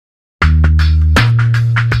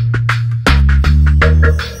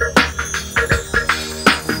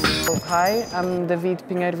Vai. I'm David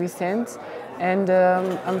Pinheiro Vicente, and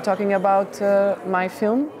I'm talking about my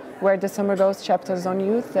film, Where the Summer Goes, Chapters on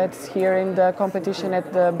Youth, that's here in the competition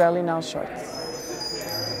at the Berlinale Shorts.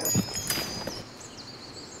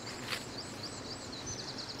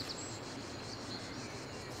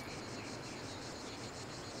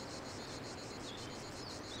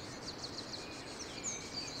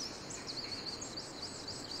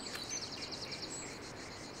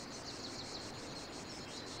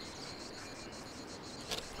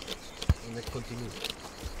 Onde é que continua?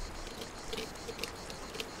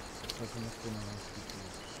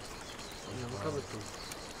 Não, acaba tudo.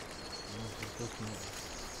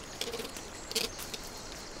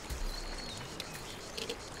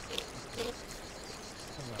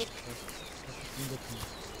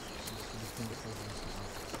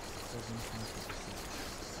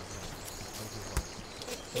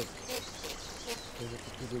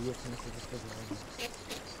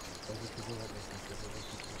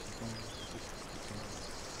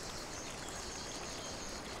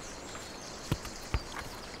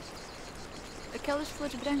 Aquelas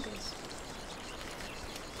flores brancas.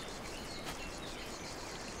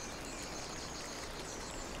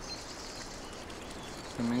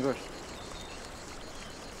 Também gosto.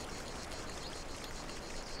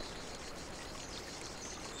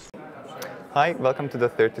 Hi, welcome to the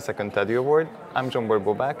 32nd Teddy Award. I'm John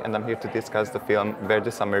Borbobak, and I'm here to discuss the film Where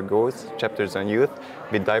the Summer Goes, Chapters on Youth,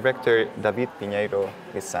 with director David Pinheiro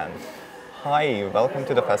Vicente. Hi, welcome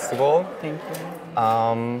to the festival. Thank you.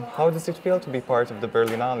 How does it feel to be part of the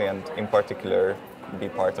Berlinale and, in particular, be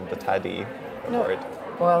part of the Teddy Award?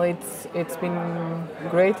 Well, it's been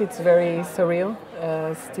great. It's very surreal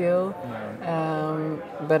still,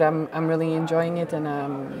 but I'm really enjoying it,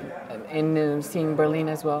 and seeing Berlin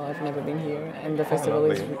as well. I've never been here, and the festival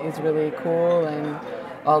is really cool, and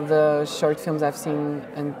all the short films I've seen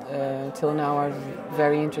until now are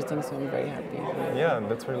very interesting. So I'm very happy. Yeah,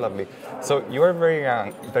 that's really lovely. So you are very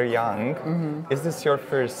young. Very young. Mm-hmm. Is this your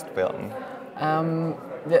first film?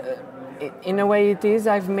 In a way it is.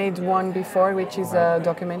 I've made one before, which is a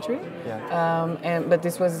documentary. Yeah. But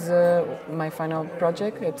this was my final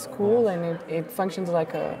project at school, and it functions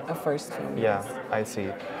like a first film. Yeah, I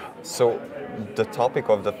see. So the topic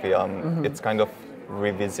of the film, it's kind of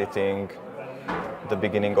revisiting the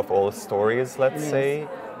beginning of all stories, let's say.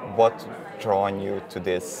 What drawn you to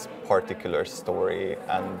this particular story,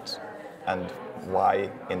 and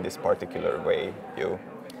why in this particular way you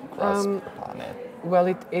grasp upon it? Well,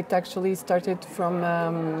 it actually started from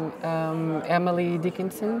Emily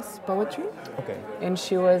Dickinson's poetry. Okay. And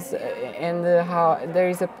she was, how there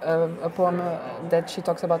is a poem that she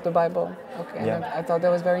talks about the Bible. Okay. Yeah. And I thought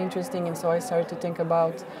that was very interesting, and so I started to think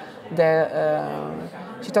about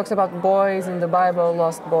she talks about boys in the Bible,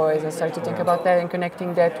 lost boys. I started to think about that and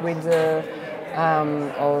connecting that with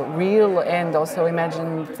real, and also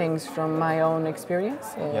imagine things from my own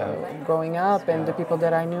experience growing up and the people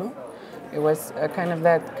that I knew. It was kind of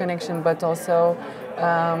that connection, but also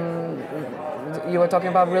you were talking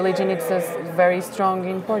about religion. It's very strong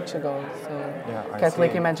in Portugal, so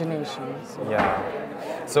Catholic imagination. So. Yeah.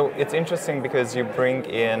 So it's interesting because you bring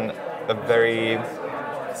in a very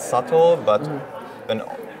subtle, but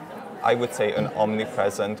I would say an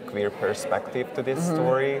omnipresent queer perspective to this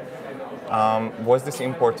story. Was this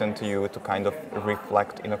important to you to kind of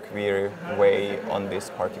reflect in a queer way on this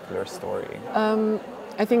particular story?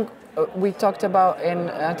 I think we talked about, and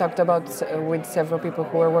I talked about with several people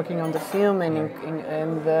who are working on the film,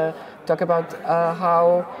 and talk about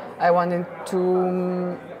how I wanted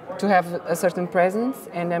to have a certain presence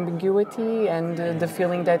and ambiguity, and the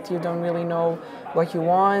feeling that you don't really know what you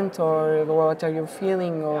want or what are you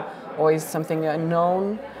feeling, or is something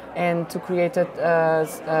unknown, and to create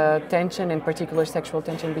a tension, and particular sexual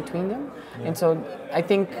tension between them. And so I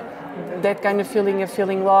think that kind of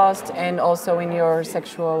feeling lost, and also in your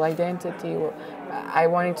sexual identity, I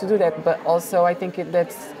wanted to do that, but also I think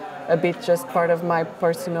that's a bit just part of my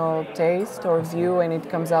personal taste or view, and it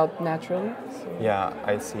comes out naturally. So. Yeah,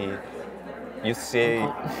 I see. You say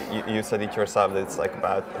you said it yourself that it's like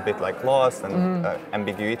about a bit like lost, and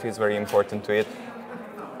ambiguity is very important to it.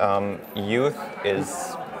 Youth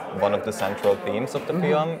is one of the central themes of the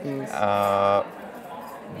film. Yes.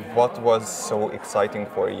 What was so exciting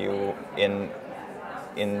for you in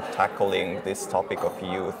tackling this topic of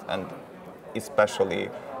youth, and especially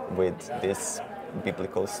with this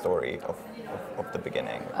biblical story of the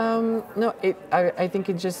beginning? No, I think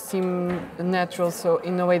it just seemed natural, so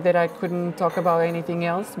in a way that I couldn't talk about anything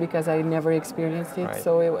else because I never experienced it. Right.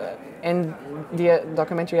 So and the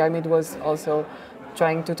documentary I made was also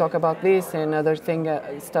trying to talk about this, and other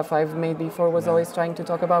stuff I've made before was always trying to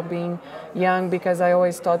talk about being young, because I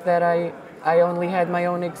always thought that I only had my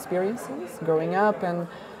own experiences growing up, and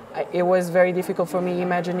it was very difficult for me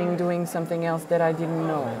imagining doing something else that I didn't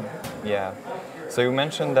know. Yeah. So you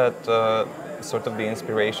mentioned that sort of the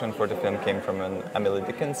inspiration for the film came from an Emily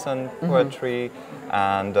Dickinson poetry,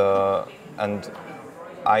 and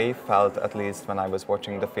I felt, at least when I was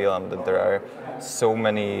watching the film, that there are so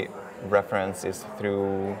many references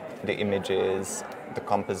through the images, the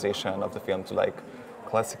composition of the film to like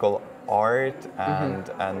classical art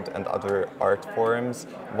and other art forms.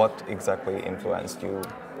 What exactly influenced you?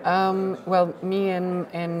 Well, me and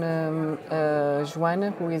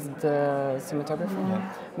Joanna, who is the cinematographer,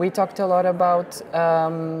 we talked a lot about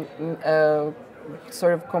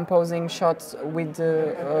sort of composing shots with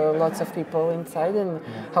lots of people inside, and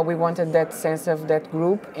how we wanted that sense of that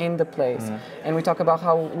group in the place. And we talk about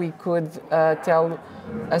how we could tell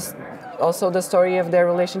us also the story of their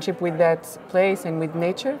relationship with that place and with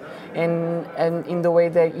nature, and in the way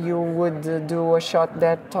that you would do a shot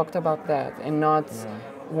that talked about that and not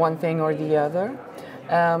one thing or the other.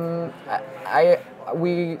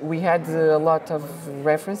 We had a lot of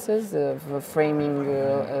references of framing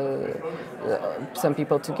some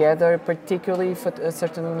people together, particularly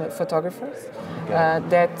certain photographers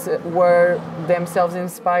that were themselves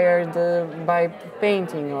inspired by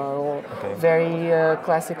painting or very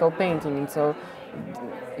classical painting, and so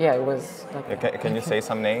yeah, it was like. Can you say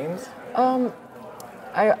some names?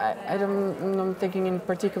 I don't know, I'm thinking in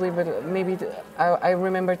particular, but maybe I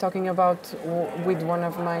remember talking about with one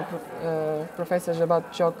of my professors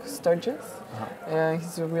about Jock Sturgis.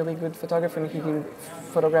 He's a really good photographer, and he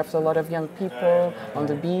photographs a lot of young people on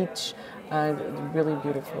the beach. Really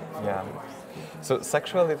beautiful. Yeah. So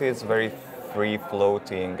sexuality is very free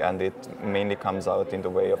floating, and it mainly comes out in the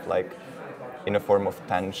way of like, in a form of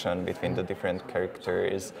tension between the different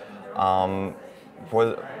characters.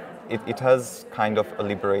 It has kind of a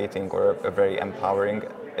liberating or a very empowering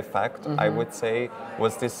effect, I would say.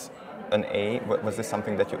 Was this was this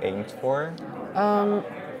something that you aimed for?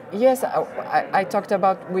 Yes, I talked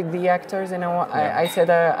about with the actors, and I said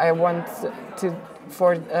I want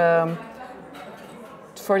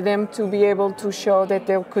for them to be able to show that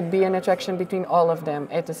there could be an attraction between all of them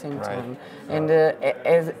at the same time, and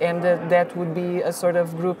that would be a sort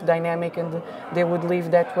of group dynamic, and they would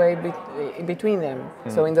live that way between them.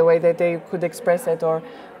 So in the way that they could express it, or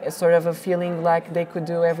a sort of a feeling like they could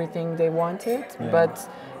do everything they wanted, but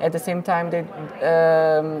at the same time they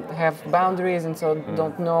have boundaries, and so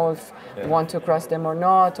don't know if want to cross them or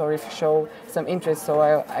not, or if show some interest. So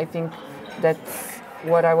I think that's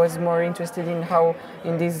what I was more interested in, how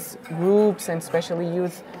in these groups, and especially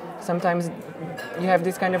youth, sometimes you have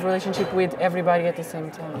this kind of relationship with everybody at the same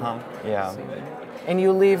time. Yeah. So, and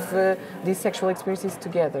you live these sexual experiences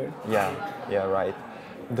together. Yeah, right.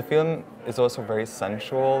 The film is also very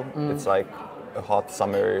sensual. It's like a hot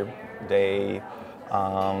summer day,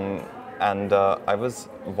 and I was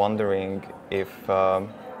wondering if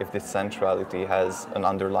this sensuality has an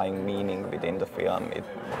underlying meaning within the film,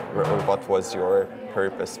 or what was your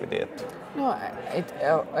purpose with it? No,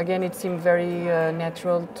 again, it seemed very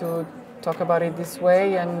natural to talk about it this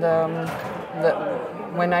way, and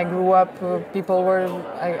when I grew up, people were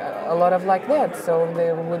a lot of like that, so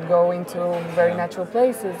they would go into very natural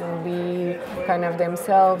places and be kind of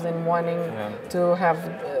themselves, and wanting to have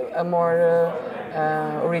a more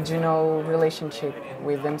original relationship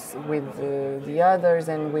with them, with the others,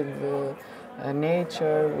 and with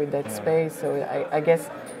nature, with that space. So I guess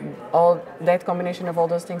all that combination of all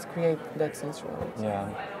those things create that sensuality. Yeah.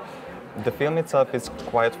 The film itself is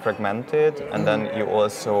quite fragmented, and then you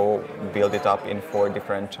also build it up in 4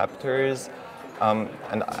 different chapters.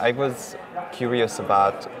 And I was curious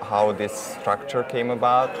about how this structure came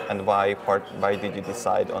about, and why did you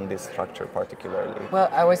decide on this structure particularly? Well,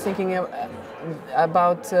 I was thinking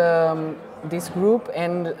about this group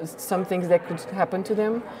and some things that could happen to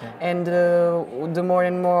them, and the more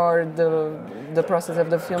and more the process of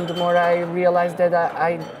the film, the more I realized that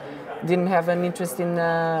I didn't have an interest in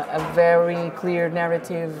a very clear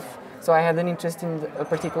narrative. So I had an interest in a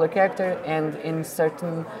particular character and in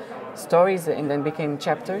certain stories, and then became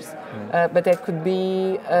chapters, but that could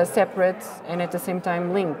be separate and at the same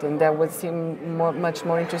time linked, and that would seem much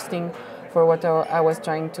more interesting for what I was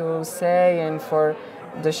trying to say, and for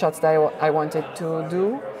the shots that I wanted to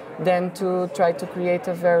do, than to try to create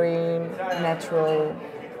a very natural,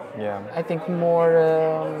 I think more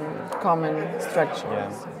common structure.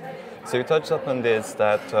 Yeah. So you touched upon this,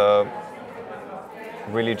 that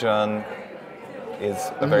religion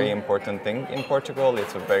is a very important thing in Portugal.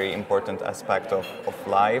 It's a very important aspect of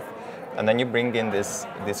life. And then you bring in this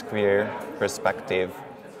queer perspective,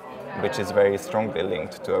 which is very strongly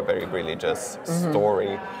linked to a very religious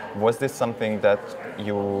story. Was this something that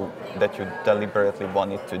you deliberately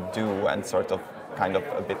wanted to do and sort of kind of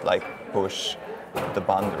a bit like push the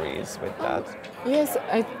boundaries with that? Yes,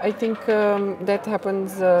 I think that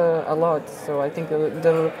happens a lot. So I think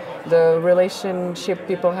the relationship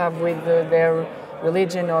people have with their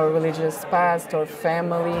religion or religious past or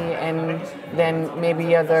family, and then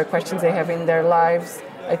maybe other questions they have in their lives,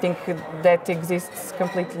 I think that exists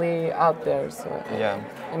completely out there. So Yeah.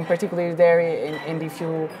 and particularly there, and if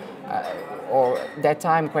you or that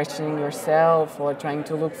time questioning yourself or trying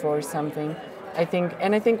to look for something, I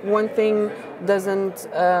think one thing doesn't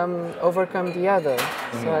overcome the other.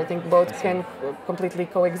 So I think both can completely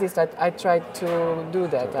coexist. I tried to do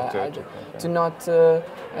that, to not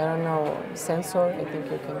I don't know, censor. I think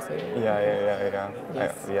you can say. Yeah.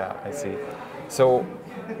 Yes. I see. So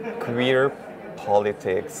queer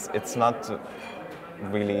politics, it's not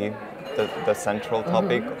really the central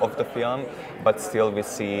topic of the film, but still we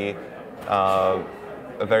see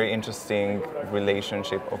a very interesting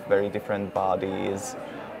relationship of very different bodies.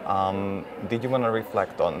 Did you want to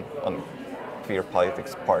reflect on queer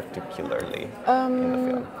politics particularly in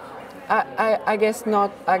the film? I guess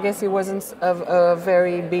not. I guess it wasn't a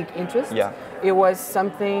very big interest. Yeah. It was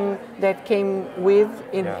something that came with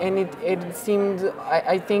it, Yeah. and it seemed.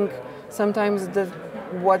 I think sometimes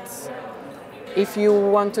if you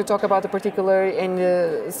want to talk about a particular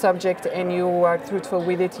subject and you are truthful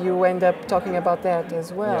with it, you end up talking about that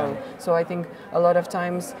as well. Yeah. So I think a lot of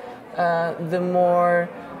times, the more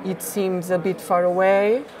it seems a bit far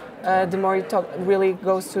away, the more it really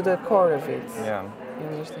goes to the core of it. Yeah. You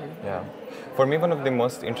understand? Yeah. For me, one of the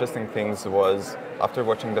most interesting things was after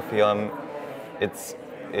watching the film, it's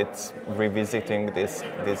revisiting this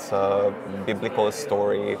biblical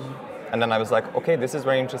story, and then I was like, okay, this is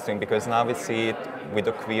very interesting because now we see it with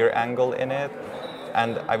a queer angle in it,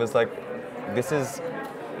 and I was like, this is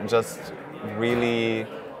just really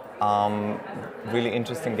really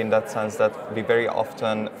interesting in that sense that we very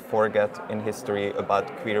often forget in history about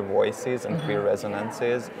queer voices and queer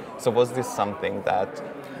resonances. So was this something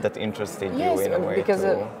that interested you in a way because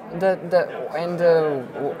too?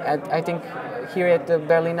 I think here at the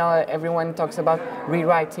Berlinale everyone talks about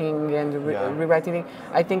rewriting and rewriting.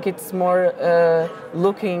 I think it's more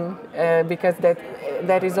looking because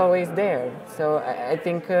that is always there. So I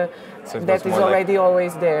think So it that was is more already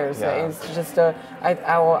always there. So Yeah. it's just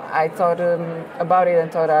I thought about it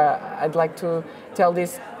and thought I'd like to tell the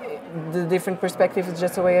different perspectives. It's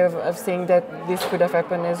just a way of seeing that this could have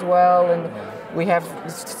happened as well, and we have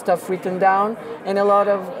stuff written down, and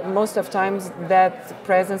most of times that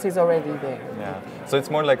presence is already there. Yeah. So it's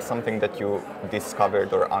more like something that you discovered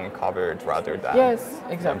or uncovered rather than Yes,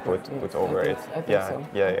 than exactly. put over it. I think Yeah, so.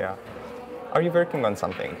 yeah. Are you working on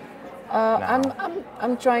something?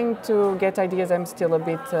 I'm trying to get ideas. I'm still a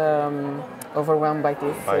bit overwhelmed by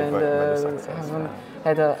this, By and the success, haven't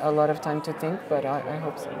had a lot of time to think. But I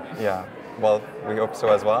hope so. Yeah. Well, we hope so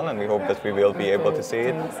as well, and we hope that we will be able to see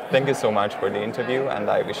it. Thanks. Thank you so much for the interview, and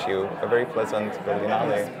I wish you a very pleasant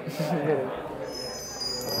Berlinale. Good.